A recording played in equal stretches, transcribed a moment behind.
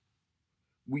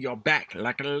We are back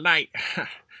like a light,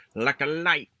 like a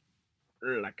light,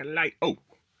 like a light. Oh,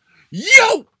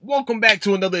 yo! Welcome back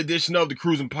to another edition of the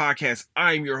Cruising Podcast.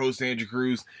 I'm your host, Andrew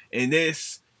Cruz, and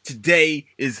this today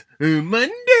is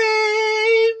Monday.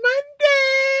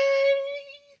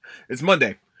 It's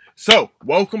Monday. So,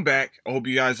 welcome back. I hope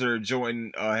you guys are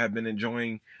enjoying, have been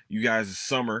enjoying you guys'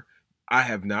 summer. I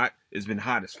have not. It's been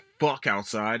hot as fuck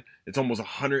outside. It's almost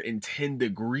 110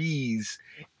 degrees.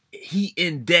 Heat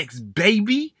index,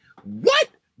 baby. What?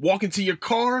 Walk into your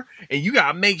car and you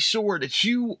gotta make sure that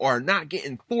you are not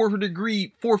getting fourth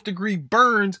degree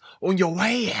burns on your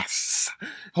ass.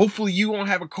 Hopefully you won't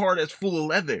have a car that's full of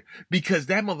leather, because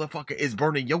that motherfucker is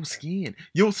burning your skin.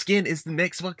 Your skin is the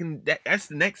next fucking that's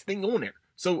the next thing on there.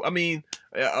 So I mean,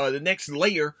 the next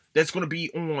layer that's gonna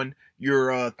be on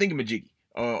your thingamajiggy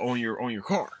on your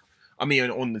car. I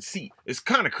mean, on the seat. It's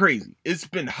kind of crazy. It's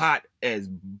been hot as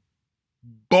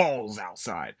balls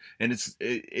outside, and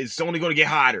it's only going to get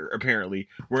hotter. Apparently,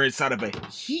 we're inside of a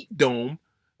heat dome.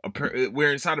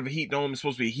 We're inside of a heat dome. It's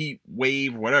supposed to be a heat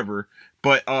wave, whatever.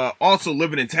 But also,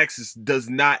 living in Texas does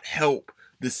not help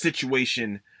the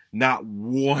situation, not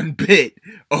one bit,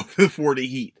 for the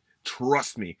heat.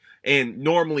 Trust me. And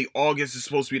normally, August is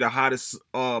supposed to be the hottest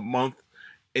month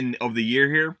of the year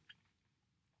here.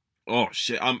 Oh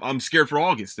shit! I'm scared for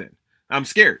August then. I'm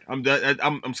scared.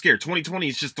 I'm scared. 2020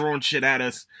 is just throwing shit at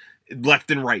us left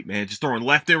and right, man. Just throwing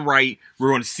left and right. We're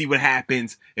going to see what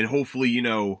happens, and hopefully,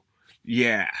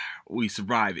 yeah, we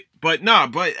survive it. But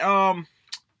oh,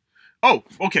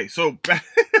 okay. So,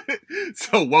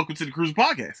 so welcome to the Cruise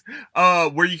Podcast.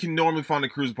 Where you can normally find the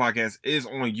Cruise Podcast is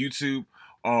on YouTube.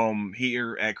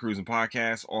 Here at Cruising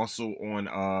Podcast. Also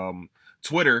on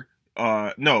Twitter.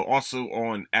 Also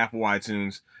on Apple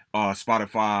iTunes.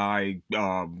 Spotify,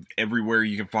 everywhere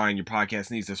you can find your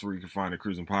podcast needs, that's where you can find a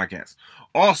Cruising Podcast.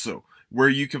 Also, where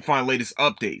you can find latest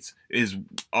updates is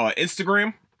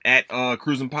Instagram at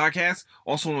Cruising Podcast.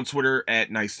 Also on Twitter at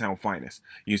Nicetown Finest.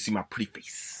 You see my pretty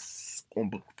face on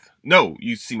both. No,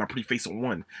 you see my pretty face on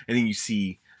one, and then you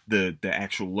see the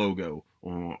actual logo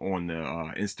on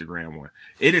the Instagram one.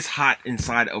 It is hot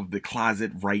inside of the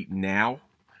closet right now.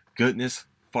 Goodness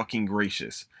fucking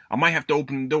gracious. I might have to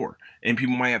open the door, and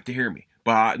people might have to hear me.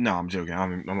 But no, I'm joking.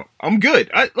 I'm good.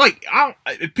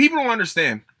 If people don't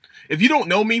understand, if you don't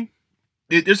know me,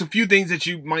 there's a few things that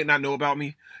you might not know about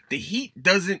me. The heat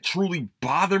doesn't truly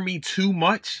bother me too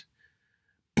much,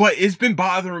 but it's been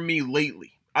bothering me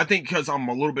lately. I think because I'm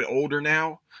a little bit older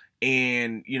now,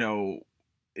 and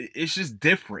it's just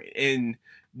different. And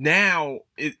now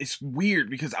it's weird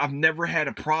because I've never had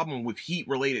a problem with heat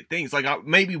related things. Like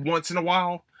maybe once in a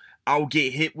while I'll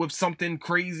get hit with something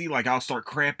crazy, like I'll start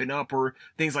cramping up or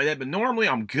things like that. But normally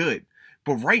I'm good.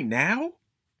 But right now,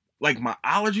 like my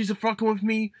allergies are fucking with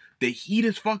me. The heat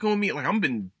is fucking with me. Like I've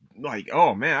been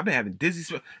oh man, I've been having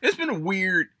dizzy. It's been a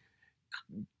weird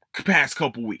past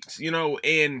couple weeks,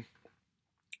 and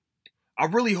I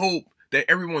really hope that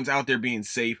everyone's out there being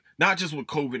safe, not just with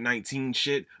COVID-19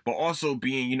 shit, but also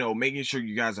being, making sure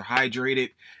you guys are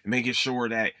hydrated and making sure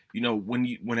that,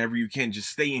 whenever you can, just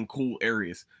stay in cool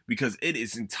areas, because it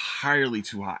is entirely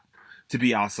too hot to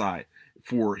be outside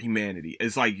for humanity.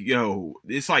 It's like,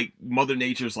 it's like Mother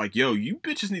Nature's like, you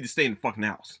bitches need to stay in the fucking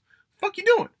house. Fuck you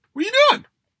doing? What are you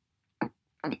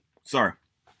doing? Sorry.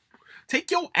 Take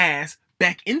your ass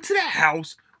back into the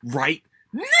house right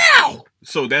now.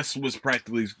 So that's what's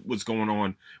practically what's going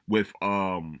on with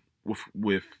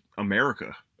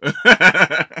America.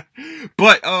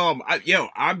 But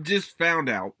I've just found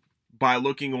out by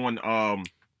looking on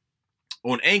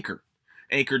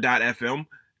Anchor.fm.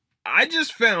 I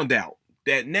just found out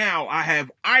that now I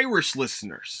have Irish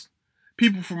listeners,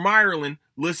 people from Ireland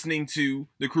listening to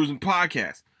the Cruising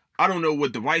Podcast. I don't know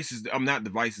what devices, not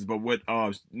devices, but what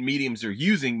mediums they're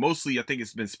using. Mostly, I think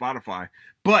it's been Spotify.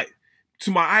 But to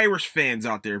my Irish fans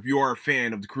out there, if you are a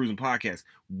fan of the Cruising Podcast,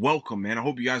 welcome, man. I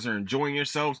hope you guys are enjoying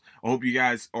yourselves. I hope you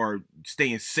guys are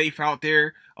staying safe out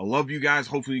there. I love you guys.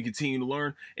 Hopefully you continue to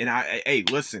learn. And hey,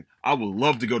 listen, I would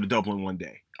love to go to Dublin one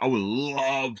day. I would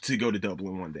love to go to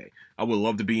Dublin one day. I would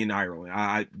love to be in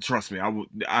Ireland. Trust me,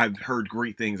 I've heard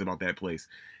great things about that place.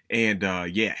 And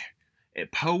yeah. And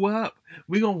po up.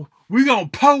 We gonna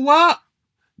po up.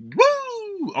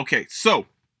 Woo! Okay, so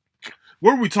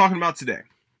what are we talking about today?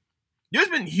 There's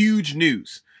been huge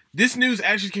news. This news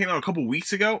actually came out a couple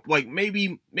weeks ago, like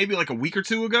maybe like a week or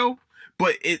two ago,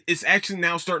 but it's actually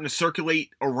now starting to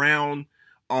circulate around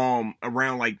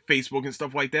like Facebook and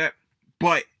stuff like that.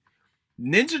 But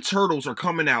Ninja Turtles are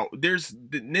coming out.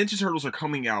 Ninja Turtles are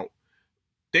coming out.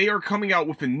 They are coming out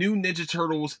with a new Ninja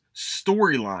Turtles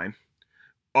storyline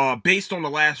based on The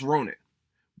Last Ronin.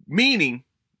 Meaning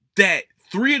that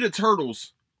 3 of the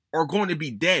turtles are going to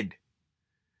be dead.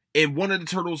 And one of the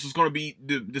turtles is going to be,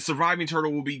 the surviving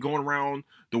turtle will be going around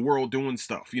the world doing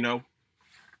stuff, you know?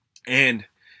 And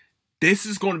this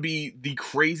is going to be the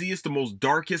craziest, the most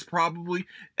darkest probably,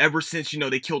 ever since, you know,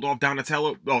 they killed off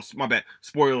Donatello. Oh, my bad.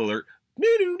 Spoiler alert.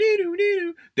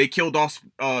 They killed off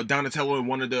Donatello in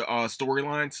one of the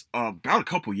storylines about a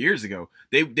couple years ago.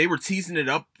 They were teasing it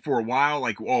up for a while,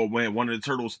 like, oh man, one of the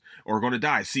turtles are going to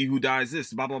die. See who dies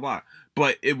this, blah blah blah.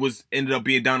 But it was ended up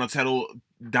being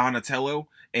Donatello,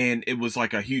 and it was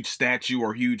like a huge statue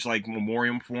or huge like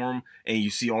memoriam for him, and you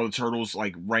see all the turtles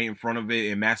like right in front of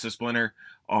it, and Master Splinter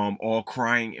all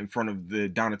crying in front of the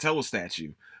Donatello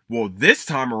statue. Well, this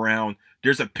time around,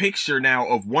 there's a picture now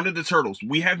of one of the turtles.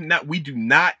 We do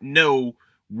not know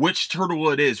which turtle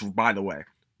it is, by the way.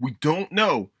 We don't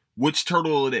know which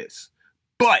turtle it is.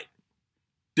 But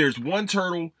there's one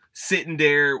turtle sitting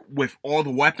there with all the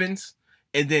weapons,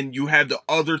 and then you have the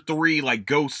other 3 like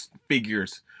ghost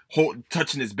figures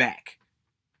touching his back.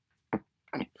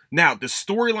 Now, the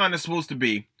storyline is supposed to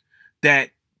be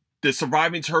that the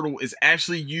surviving turtle is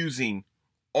actually using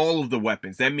all of the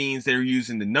weapons. That means they're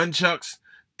using the nunchucks,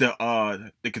 the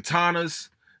katanas,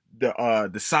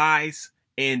 the sais,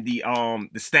 and the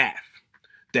staff.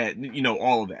 That, you know,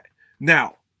 all of that.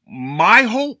 Now, my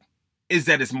hope is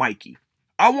that it's Mikey.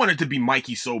 I want it to be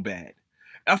Mikey so bad.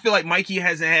 I feel like Mikey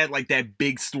hasn't had like that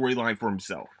big storyline for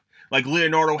himself. Like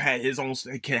Leonardo had his own,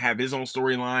 can have his own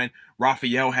storyline.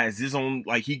 Raphael has his own,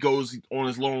 like he goes on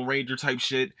his Lone Ranger type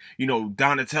shit. You know,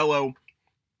 Donatello.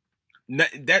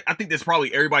 That I think that's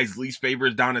probably everybody's least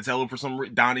favorite. Donatello for some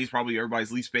reason. Donnie's probably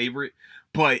everybody's least favorite.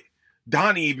 But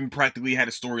Donnie even practically had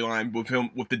a storyline with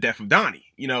him with the death of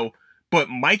Donnie. You know, but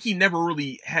Mikey never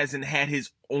really hasn't had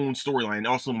his own storyline.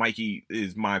 Also, Mikey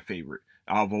is my favorite.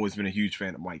 I've always been a huge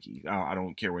fan of Mikey. I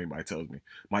don't care what anybody tells me.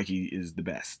 Mikey is the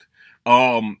best.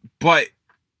 But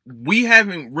we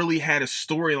haven't really had a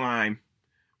storyline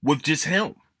with just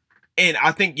him. And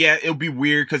I think, yeah, it'll be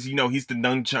weird because, you know, he's the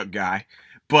nunchuck guy.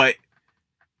 But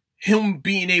him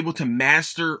being able to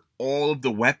master all of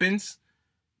the weapons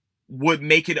would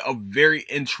make it a very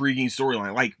intriguing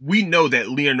storyline. Like, we know that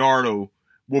Leonardo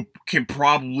can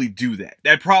probably do that.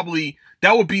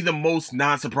 That would be the most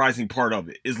non-surprising part of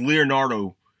it, is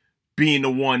Leonardo being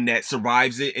the one that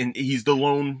survives it, and he's the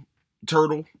lone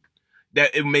turtle.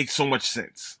 That it makes so much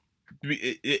sense.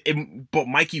 But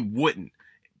Mikey wouldn't.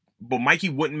 But Mikey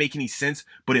wouldn't make any sense,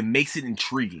 but it makes it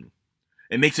intriguing.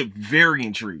 It makes it very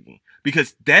intriguing.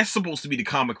 Because that's supposed to be the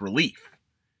comic relief.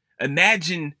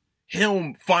 Imagine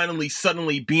him finally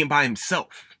suddenly being by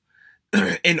himself.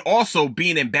 And also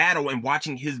being in battle and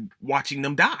watching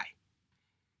them die.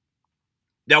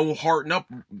 That will harden up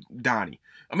Donnie.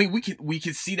 I mean, we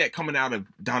can see that coming out of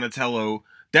Donatello.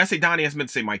 Did I say Donnie? I meant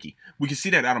to say Mikey. We can see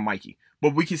that out of Mikey.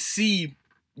 But we can see,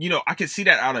 you know, I can see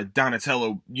that out of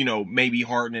Donatello, you know, maybe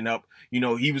hardening up. You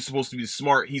know, he was supposed to be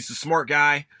he's the smart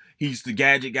guy. He's the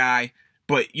gadget guy.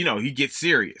 But, you know, he gets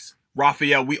serious.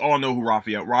 Raphael, we all know who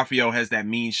Raphael has that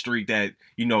mean streak, that,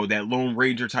 you know, that Lone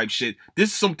Ranger type shit.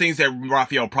 This is some things that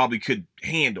Raphael probably could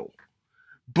handle.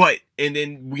 But, and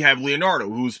then we have Leonardo,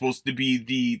 who's supposed to be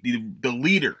the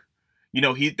leader. You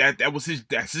know,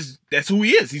 that's who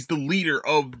he is. He's the leader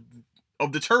of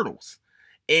the turtles.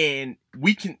 And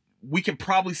we can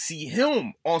probably see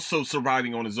him also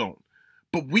surviving on his own.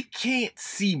 But we can't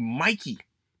see Mikey,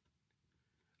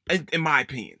 in my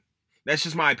opinion. That's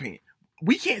just my opinion.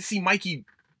 We can't see Mikey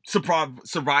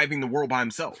surviving the world by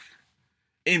himself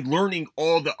and learning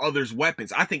all the others'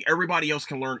 weapons. I think everybody else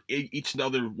can learn each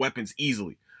other weapons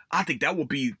easily. I think that will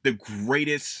be the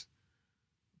greatest.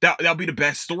 That'll be the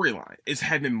best storyline, is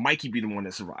having Mikey be the one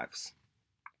that survives.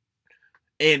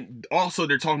 And also,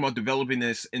 they're talking about developing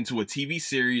this into a TV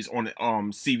series on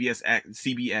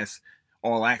CBS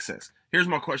All Access. Here's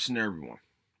my question to everyone.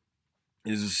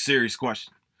 This is a serious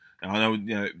question. I know,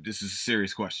 you know, this is a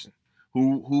serious question.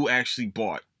 Who actually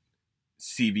bought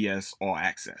CBS All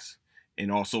Access?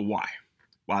 And also why?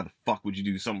 Why the fuck would you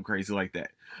do something crazy like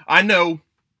that? I know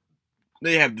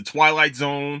they have the Twilight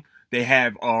Zone, they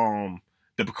have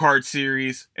the Picard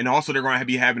series, and also they're going to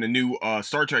be having a new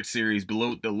Star Trek series,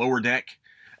 Below the Lower Deck.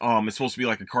 It's supposed to be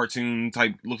like a cartoon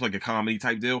type, looks like a comedy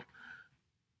type deal.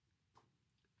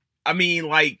 I mean,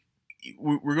 like,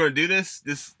 we're going to do this.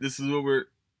 This is what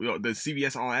the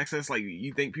CBS All Access. Like,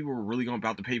 you think people were really going to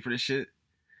about to pay for this shit?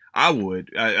 I would.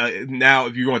 Now,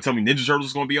 if you're going to tell me Ninja Turtles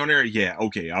is going to be on there, yeah,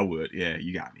 okay, I would. Yeah,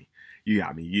 you got me.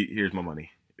 Here's my money.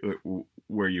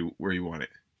 Where you want it?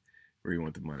 Where you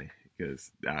want the money?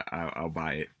 Because I'll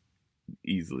buy it.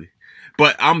 easily.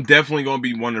 But I'm definitely going to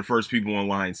be one of the first people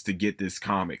online to get this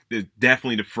comic. It's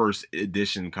definitely the first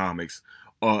edition comics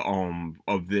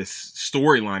of this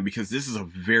storyline, because this is a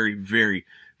very, very,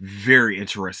 very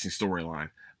interesting storyline.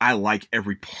 I like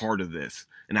every part of this,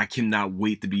 and I cannot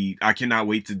wait to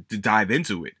dive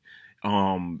into it.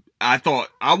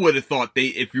 I would have thought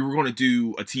if you were going to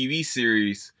do a TV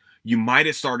series, you might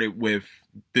have started with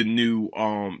the new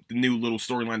little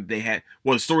storyline that they had.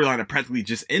 Well, the storyline that practically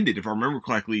just ended, if I remember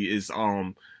correctly, is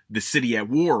the City at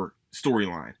War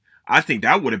storyline. I think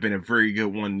that would have been a very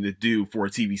good one to do for a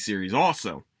TV series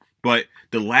also. But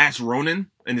The Last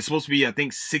Ronin, and it's supposed to be, I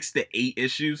think, 6 to 8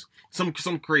 issues, some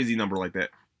crazy number like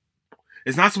that.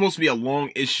 It's not supposed to be a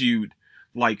long issued,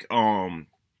 like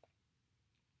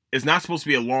it's not supposed to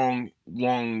be a long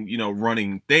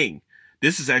running thing.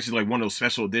 This is actually like one of those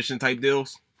special edition type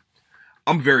deals.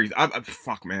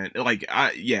 Fuck, man.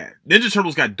 Yeah. Ninja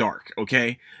Turtles got dark,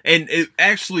 okay? And it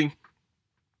actually,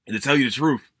 to tell you the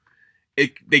truth,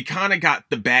 they kind of got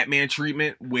the Batman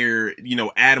treatment where,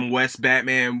 Adam West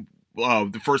Batman,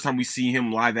 the first time we see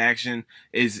him live action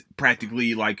is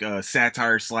practically like a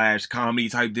satire / comedy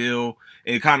type deal.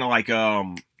 And kind of like,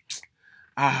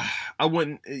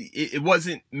 it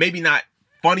wasn't, maybe not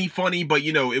funny, but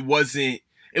it was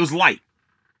light.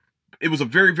 It was a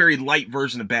very, very light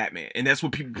version of Batman, and that's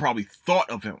what people probably thought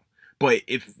of him. But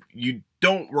if you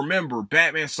don't remember,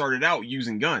 Batman started out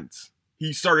using guns.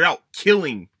 He started out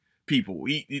killing people.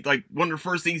 He like, one of the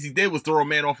first things he did was throw a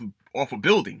man off a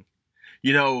building.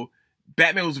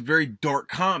 Batman was a very dark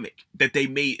comic that they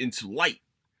made into light,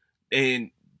 and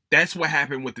that's what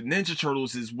happened with the Ninja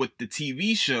Turtles. Is with the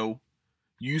TV show,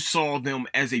 you saw them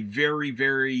as a very,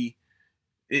 very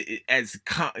as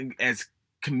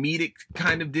comedic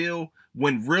kind of deal,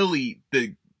 when really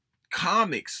the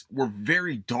comics were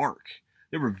very dark.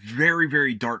 They were very,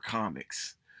 very dark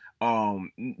comics.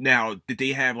 Now, did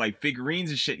they have like figurines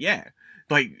and shit? Yeah.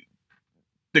 Like,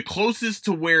 the closest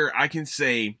to where I can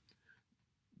say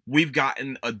we've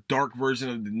gotten a dark version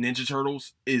of the Ninja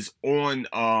Turtles is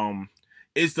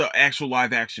is the actual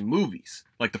live action movies,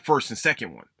 like the first and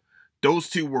second one. Those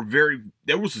two were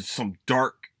there was some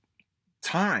dark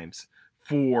times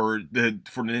for the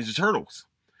Ninja Turtles,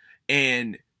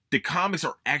 and the comics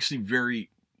are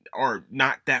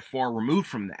not that far removed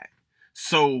from that.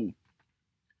 So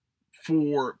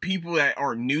for people that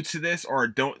are new to this,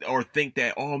 or think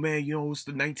that, oh man, it's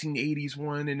the 1980s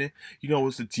one, and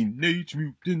it's the Teenage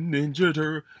Mutant Ninja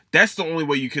Turtle, that's the only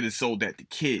way you could have sold that to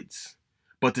kids.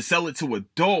 But to sell it to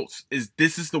adults,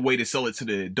 this is the way to sell it to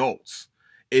the adults,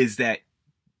 is that,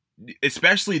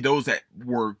 especially those that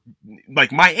were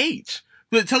like my age.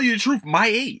 But to tell you the truth, my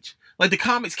age. Like, the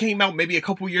comics came out maybe a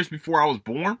couple years before I was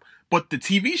born, but the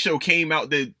TV show came out,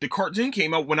 the cartoon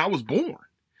came out when I was born.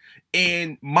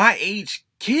 And my age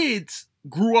kids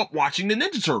grew up watching the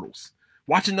Ninja Turtles,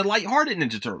 watching the lighthearted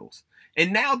Ninja Turtles.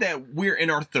 And now that we're in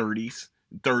our 30s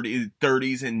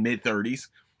and mid 30s,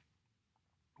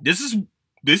 this is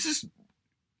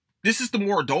the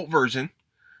more adult version.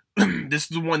 This is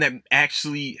the one that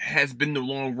actually has been the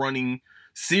long running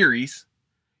series.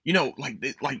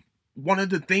 Like one of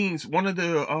the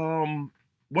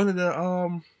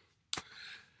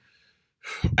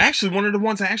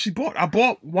ones I actually bought. I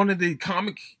bought one of the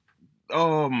comic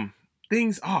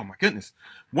things. Oh my goodness.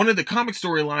 One of the comic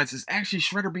storylines is actually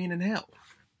Shredder being in hell.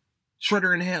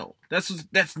 Shredder in Hell.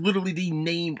 That's literally the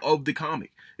name of the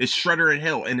comic. It's Shredder in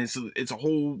Hell, and it's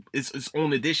its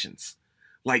own editions.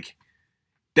 Like,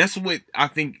 that's what I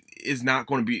think is not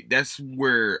going to be. That's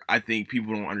where I think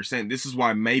people don't understand. This is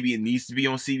why maybe it needs to be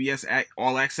on CBS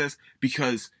All Access,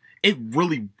 because it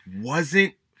really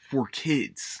wasn't for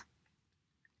kids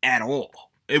at all.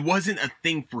 It wasn't a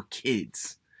thing for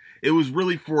kids. It was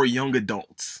really for young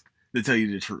adults, to tell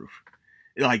you the truth.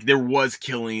 Like, there was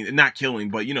not killing,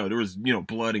 but there was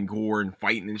blood and gore and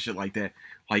fighting and shit like that.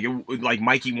 Like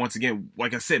Mikey, once again,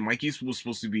 like I said, Mikey was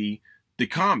supposed to be the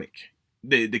comic,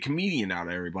 the comedian out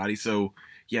of everybody. So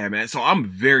yeah, man. So I'm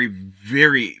very,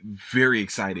 very, very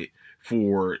excited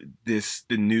for the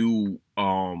new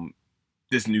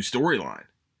storyline.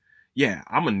 Yeah,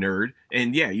 I'm a nerd,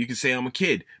 and yeah, you can say I'm a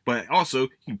kid, but also you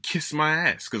can kiss my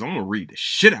ass, because I'm gonna read the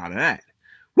shit out of that.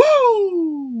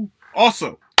 Woo!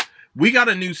 Also, we got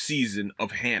a new season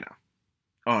of Hannah,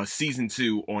 season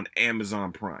 2 on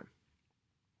Amazon Prime.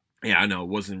 Yeah, I know, it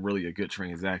wasn't really a good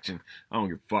transaction. I don't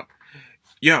give a fuck.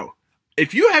 Yo,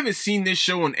 if you haven't seen this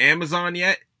show on Amazon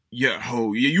yet,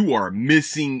 you are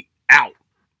missing out.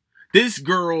 This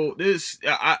girl,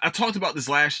 I talked about this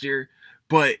last year,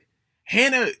 but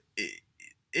Hannah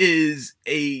is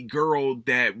a girl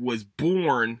that was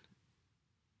born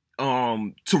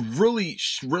to really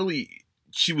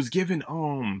she was given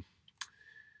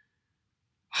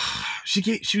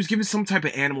she was given some type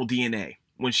of animal DNA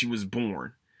when she was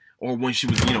born, or when she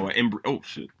was, you know, an embryo. Oh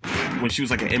shit, when she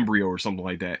was like an embryo or something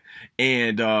like that,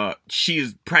 and she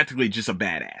is practically just a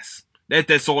badass.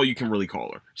 That's all you can really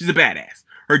call her. She's a badass.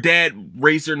 Her dad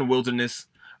raised her in the wilderness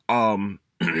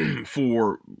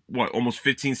for what, almost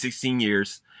 15, 16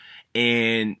 years,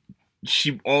 and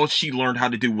all she learned how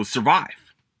to do was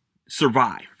survive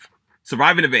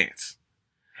in advance.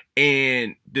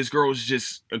 And this girl is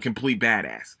just a complete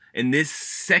badass. And this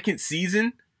second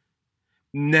season,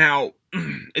 now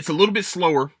it's a little bit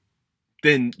slower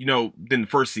than the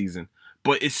first season,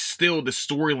 but it's still, the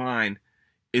storyline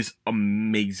is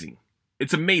amazing.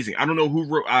 It's amazing. I don't know who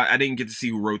wrote. I didn't get to see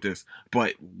who wrote this,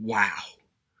 but wow.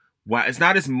 It's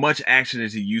not as much action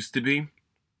as it used to be.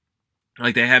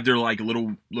 Like, they have their like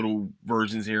little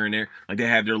versions here and there. Like, they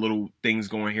have their little things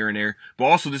going here and there. But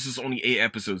also, this is only 8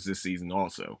 episodes this season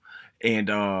also. And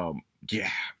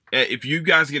yeah, if you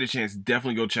guys get a chance,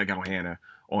 definitely go check out Hannah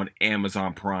on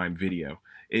Amazon Prime Video.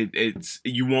 It's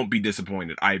you won't be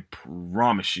disappointed. I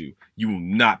promise you, you will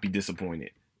not be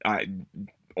disappointed.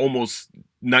 Almost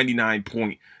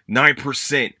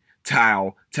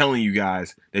 99.9% telling you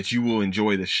guys that you will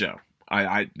enjoy this show.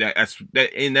 That's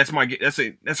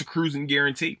a cruising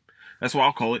guarantee. That's what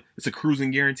I'll call it. It's a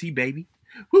cruising guarantee, baby.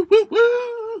 Woo, woo,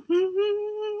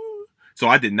 woo. So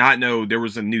I did not know there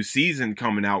was a new season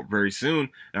coming out very soon,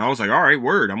 and I was like, all right,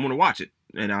 word, I'm gonna watch it,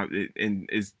 and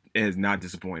it has not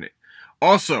disappointed.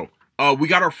 Also, we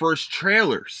got our first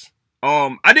trailers.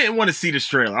 I didn't want to see this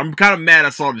trailer. I'm kind of mad I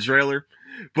saw the trailer,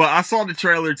 but I saw the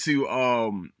trailer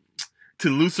to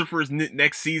Lucifer's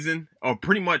next season,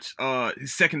 pretty much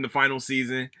his second to final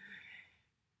season.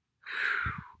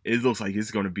 It looks like it's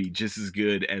going to be just as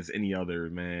good as any other,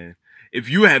 man. If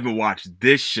you haven't watched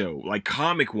this show, like,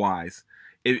 comic wise,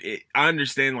 I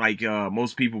understand, like,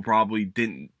 most people probably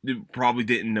didn't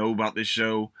know about this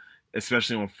show,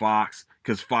 especially on Fox,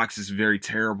 because Fox is very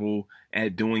terrible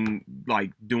at doing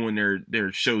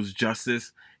their shows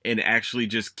justice, and actually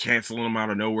just canceling them out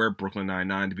of nowhere. Brooklyn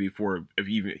Nine-Nine to be for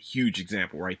even a huge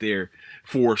example right there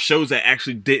for shows that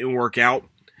actually didn't work out.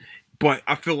 But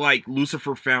I feel like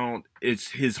Lucifer found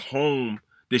his home.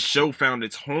 This show found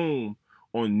its home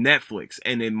on Netflix,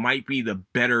 and it might be that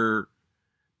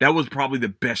was probably the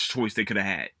best choice they could have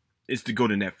had, is to go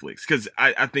to Netflix. Because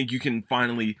I think you can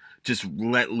finally just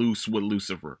let loose with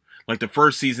Lucifer. Like, the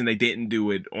first season, they didn't do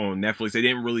it on Netflix. They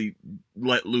didn't really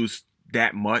let loose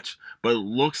that much, but it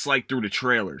looks like through the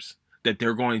trailers that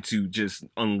they're going to just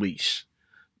unleash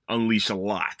a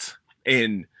lot.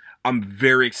 And I'm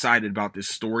very excited about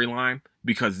this storyline,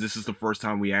 because this is the first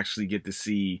time we actually get to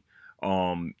see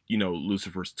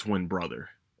Lucifer's twin brother,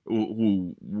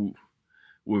 who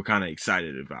we're kind of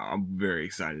excited about. I'm very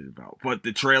excited about. But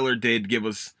the trailer did give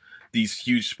us these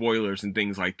huge spoilers and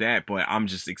things like that, but I'm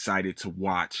just excited to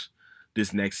watch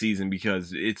this next season,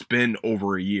 because it's been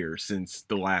over a year since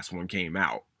the last one came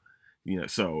out.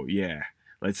 So yeah,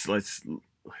 let's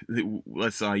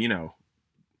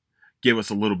give us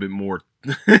a little bit more.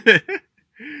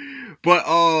 But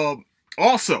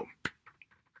also,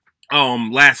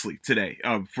 lastly today,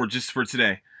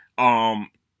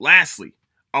 lastly,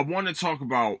 I want to talk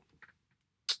about,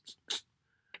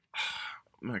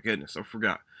 my goodness, I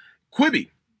forgot,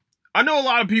 Quibi. I know a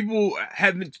lot of people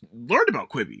haven't learned about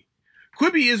Quibi.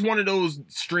 Quibi is one of those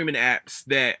streaming apps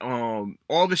that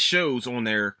all the shows on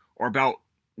there are about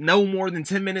no more than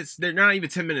 10 minutes. They're not even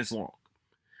 10 minutes long.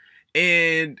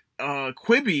 And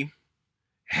Quibi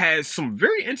has some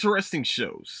very interesting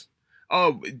shows.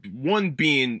 One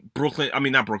being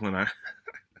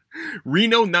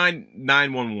Reno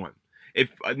 911.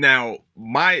 I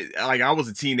was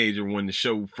a teenager when the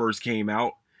show first came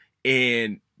out,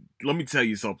 and let me tell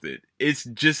you something. It's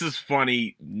just as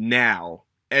funny now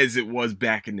as it was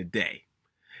back in the day.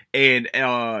 And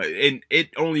it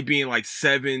only being like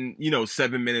 7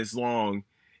 minutes long,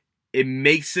 it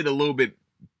makes it a little bit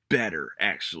better,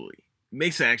 actually. It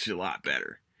makes it actually a lot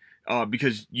better.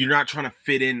 Because you're not trying to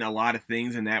fit in a lot of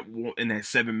things in that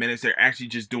 7 minutes. They're actually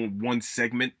just doing one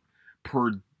segment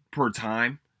per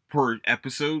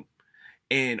episode.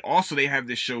 And also, they have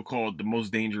this show called The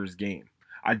Most Dangerous Game.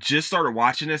 I just started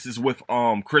watching this. It's with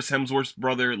Chris Hemsworth's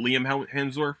brother, Liam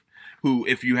Hemsworth, who,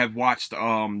 if you have watched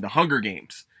the Hunger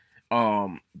Games,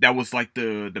 that was like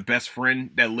the best friend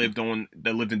that lived in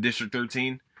District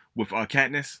 13 with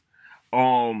Katniss.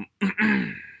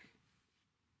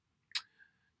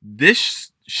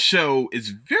 This show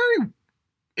is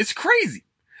it's crazy.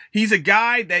 He's a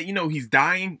guy that, he's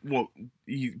dying. Well,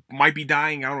 he might be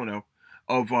dying, I don't know,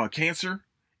 of cancer.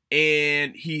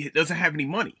 and he doesn't have any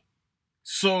money.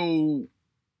 So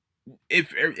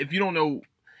if you don't know,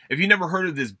 if you never heard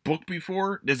of this book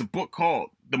before, there's a book called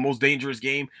The Most Dangerous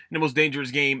Game, and the most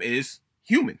dangerous game is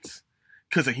humans,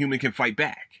 because a human can fight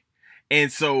back.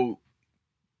 And so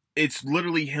it's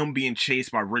literally him being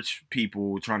chased by rich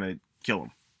people trying to kill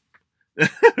him.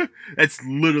 That's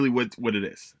literally what it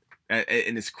is,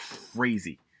 and it's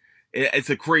crazy. It's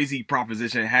a crazy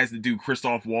proposition. It has to do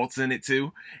Christoph Waltz in it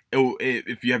too.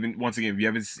 If you haven't, once again,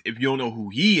 if you don't know who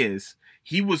he is,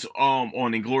 he was on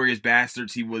Inglourious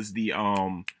Bastards. He was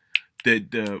it's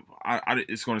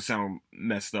going to sound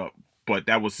messed up, but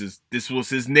this was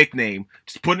his nickname.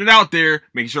 Just putting it out there,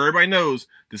 making sure everybody knows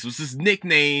this was his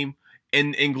nickname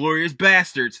in Inglourious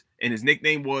Bastards, and his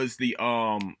nickname was the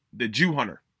Jew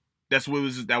Hunter. That's what it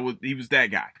was. He was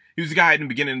that guy. He was the guy in the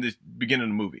beginning of the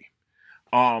movie.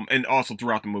 And also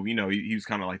throughout the movie, he was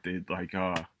kind of like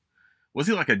was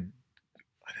he like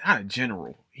not a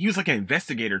general? He was like an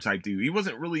investigator type dude. He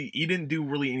didn't do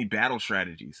really any battle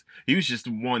strategies. He was just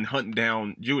the one hunting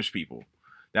down Jewish people.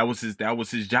 That was his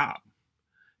job.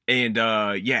 And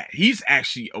yeah, he's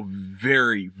actually a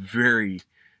very, very,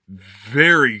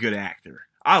 very good actor.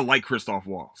 I like Christoph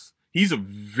Waltz. He's a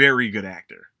very good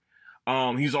actor.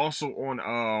 He's also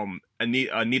on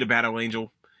Anita Battle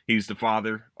Angel. He's the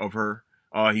father of her.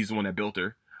 He's the one that built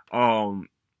her.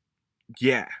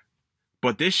 Yeah.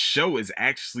 But this show is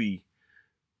actually...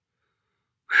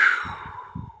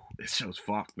 This show's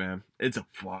fucked, man. It's a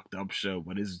fucked up show,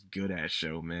 but it's a good ass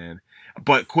show, man.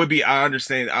 But Quibi, I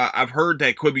understand. I've heard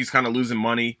that Quibi's kind of losing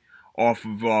money off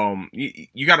of...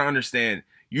 You got to understand,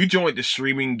 you joined the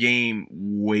streaming game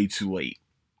way too late.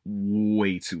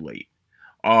 Way too late.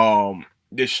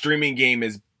 The streaming game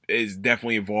is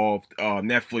definitely evolved.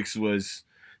 Netflix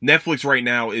right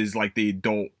now is like the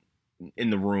adult in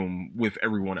the room with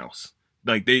everyone else.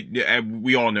 Like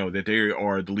we all know that they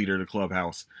are the leader of the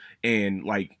clubhouse, and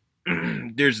like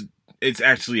it's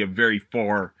actually a very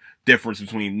far difference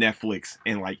between Netflix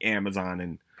and like Amazon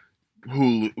and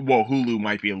Hulu. Well, Hulu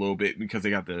might be a little bit because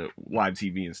they got the live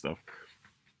TV and stuff,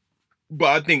 but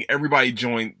I think everybody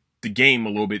joined the game a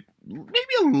little bit,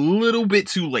 maybe a little bit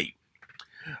too late.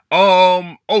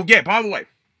 Oh yeah, by the way,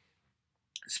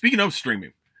 speaking of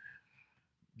streaming,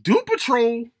 Doom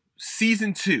Patrol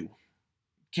Season 2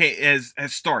 has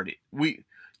started. We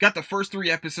got the first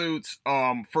 3 episodes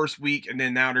first week, and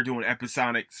then now they're doing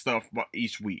episodic stuff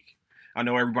each week. I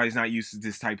know everybody's not used to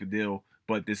this type of deal,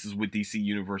 but this is what DC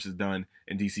Universe has done,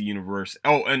 and DC Universe,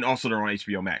 and also they're on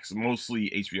HBO Max. Mostly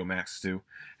HBO Max too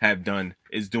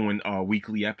is doing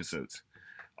weekly episodes.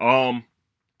 And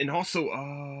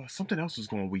also something else was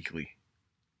going weekly.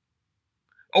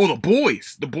 Oh, The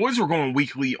Boys. The Boys were going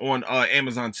weekly on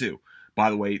Amazon too. By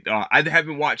the way, I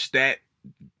haven't watched that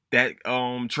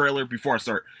trailer before I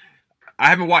start. I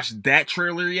haven't watched that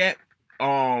trailer yet.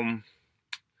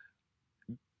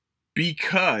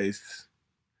 Because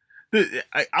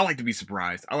I like to be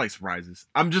surprised. I like surprises.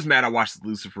 I'm just mad I watched the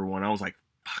Lucifer one. I was like,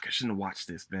 fuck, I shouldn't have watched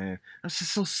this, man. That's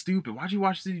just so stupid. Why'd you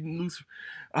watch the Lucifer?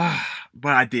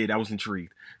 But I did. I was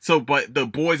intrigued. So, but The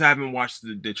Boys, I haven't watched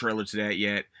the trailer to that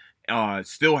yet.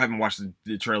 Still haven't watched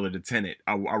the trailer to Tenet.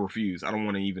 I refuse. I don't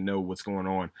want to even know what's going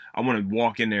on. I want to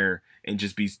walk in there and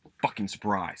just be fucking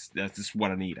surprised. That's just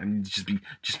what I need. I need to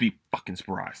just be fucking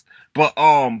surprised. But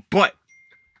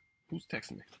who's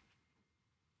texting me?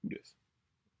 Who this?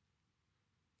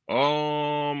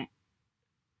 Wow,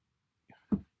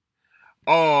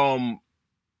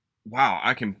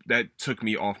 that took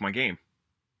me off my game.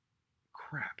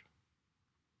 Crap.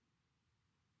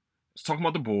 Let's talk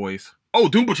about The Boys. Oh,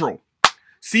 Doom Patrol.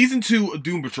 Season 2 of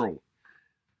Doom Patrol.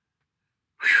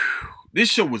 Whew. This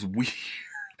show was weird.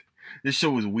 This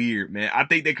show was weird, man. I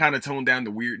think they kind of toned down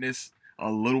the weirdness a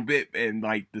little bit, and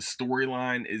like the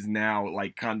storyline is now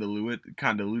like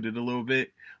convoluted a little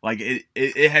bit. Like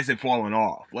it hasn't fallen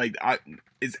off. Like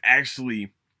it's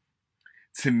actually,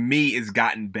 to me, it's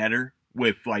gotten better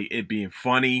with like it being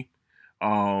funny.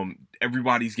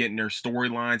 Everybody's getting their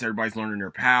storylines. Everybody's learning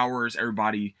their powers.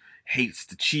 Everybody hates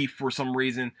the chief for some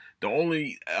reason. The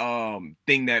only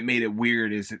thing that made it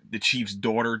weird is the chief's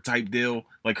daughter type deal.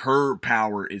 Like her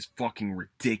power is fucking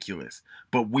ridiculous.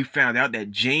 But we found out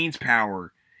that Jane's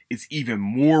power is even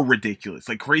more ridiculous.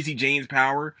 Like Crazy Jane's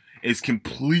power is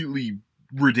completely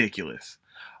ridiculous.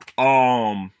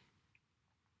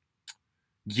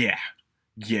 Yeah.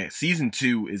 Season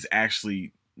 2 is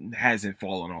actually hasn't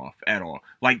fallen off at all.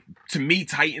 Like, to me,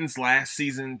 Titans last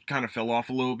season kind of fell off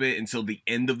a little bit until the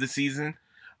end of the season.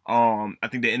 I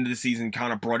think the end of the season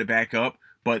kind of brought it back up,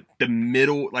 but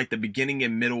the beginning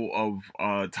and middle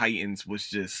of Titans was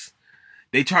just,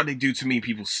 they tried to do too many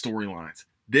people's storylines.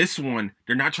 This one,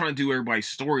 they're not trying to do everybody's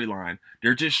storyline.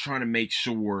 They're just trying to make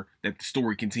sure that the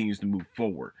story continues to move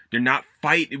forward. They're not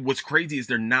fighting. What's crazy is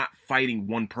they're not fighting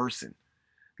one person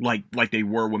like they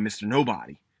were with Mr.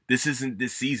 Nobody. This isn't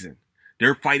this season.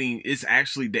 They're fighting. It's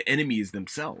actually the enemy is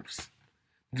themselves,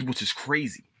 which is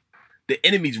crazy. The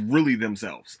enemy's really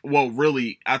themselves. Well,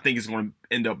 really, I think it's going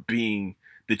to end up being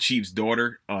the Chief's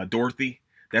daughter, Dorothy.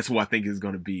 That's who I think is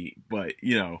going to be. But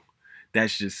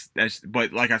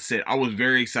But like I said, I was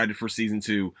very excited for season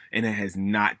 2, and it has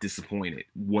not disappointed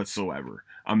whatsoever.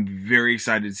 I'm very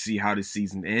excited to see how this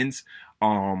season ends.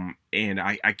 And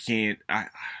I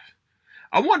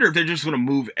wonder if they're just going to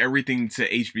move everything to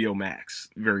HBO Max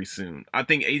very soon. I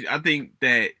think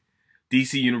that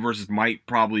DC Universe might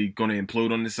probably going to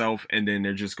implode on itself, and then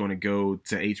they're just going to go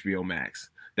to HBO Max.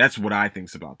 That's what I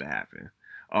think's about to happen.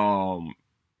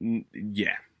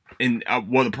 Yeah. And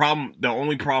the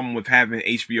only problem with having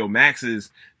HBO Max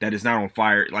is that it's not on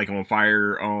Fire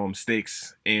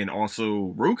Sticks and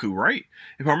also Roku, right?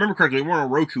 If I remember correctly, it weren't on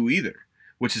Roku either,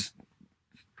 which is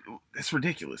that's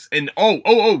ridiculous. And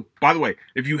by the way,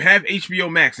 if you have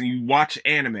HBO Max and you watch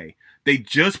anime, they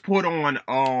just put on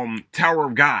Tower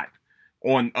of God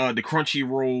on the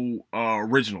Crunchyroll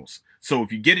originals. So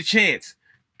if you get a chance,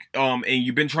 and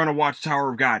you've been trying to watch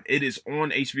Tower of God, it is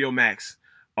on HBO Max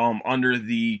under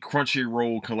the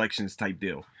Crunchyroll collections type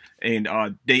deal. And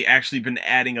they actually been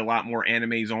adding a lot more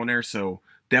animes on there, so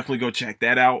definitely go check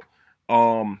that out.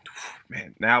 Man,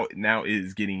 now it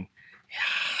is getting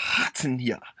hot in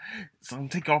here. So I'm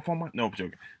taking off on my no, I'm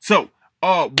joking. So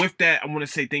with that, I want to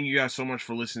say thank you guys so much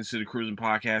for listening to the Cruising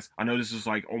Podcast. I know this is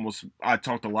like I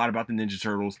talked a lot about the Ninja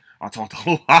Turtles. I talked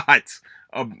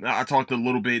I talked a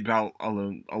little bit about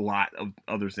a lot of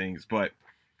other things, but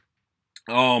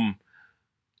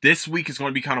this week is going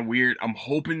to be kind of weird. I'm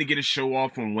hoping to get a show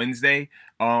off on Wednesday.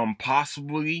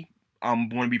 Possibly I'm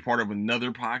going to be part of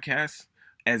another podcast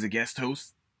as a guest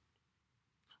host.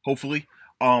 Hopefully.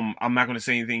 I'm not going to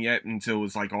say anything yet until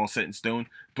it's like all set in stone,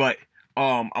 but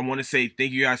I want to say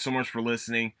thank you guys so much for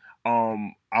listening.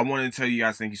 I want to tell you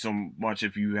guys thank you so much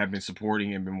if you have been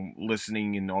supporting and been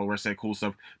listening and all the rest of that cool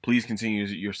stuff. Please continue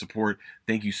your support.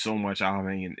 Thank you so much, Ame,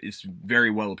 and it's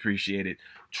very well appreciated.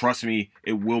 Trust me,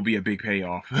 it will be a big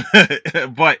payoff.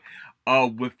 But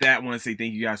with that, I want to say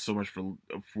thank you guys so much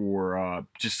for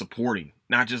just supporting,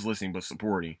 not just listening, but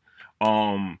supporting.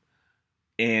 And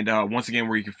once again,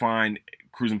 where you can find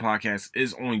Cruising Podcast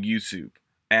is on YouTube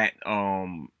at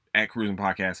Cruising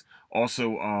Podcast.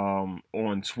 Also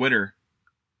on Twitter.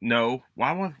 No,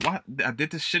 why I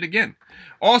did this shit again.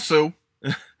 Also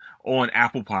on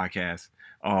Apple Podcasts,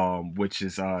 which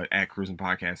is at Cruising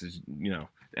Podcast, is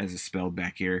as it's spelled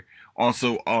back here.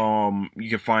 Also, you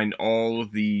can find all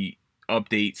of the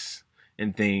updates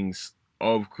and things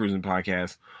of Cruising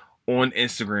Podcast on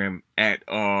Instagram at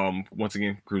once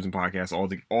again Cruising Podcast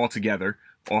all together.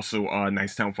 Also,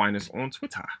 Nicetown Find us on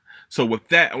Twitter. So with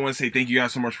that, I want to say thank you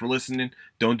guys so much for listening.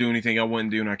 Don't do anything I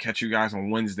wouldn't do, and I'll catch you guys on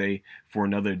Wednesday for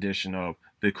another edition of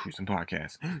the Cruising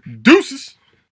Podcast. Deuces!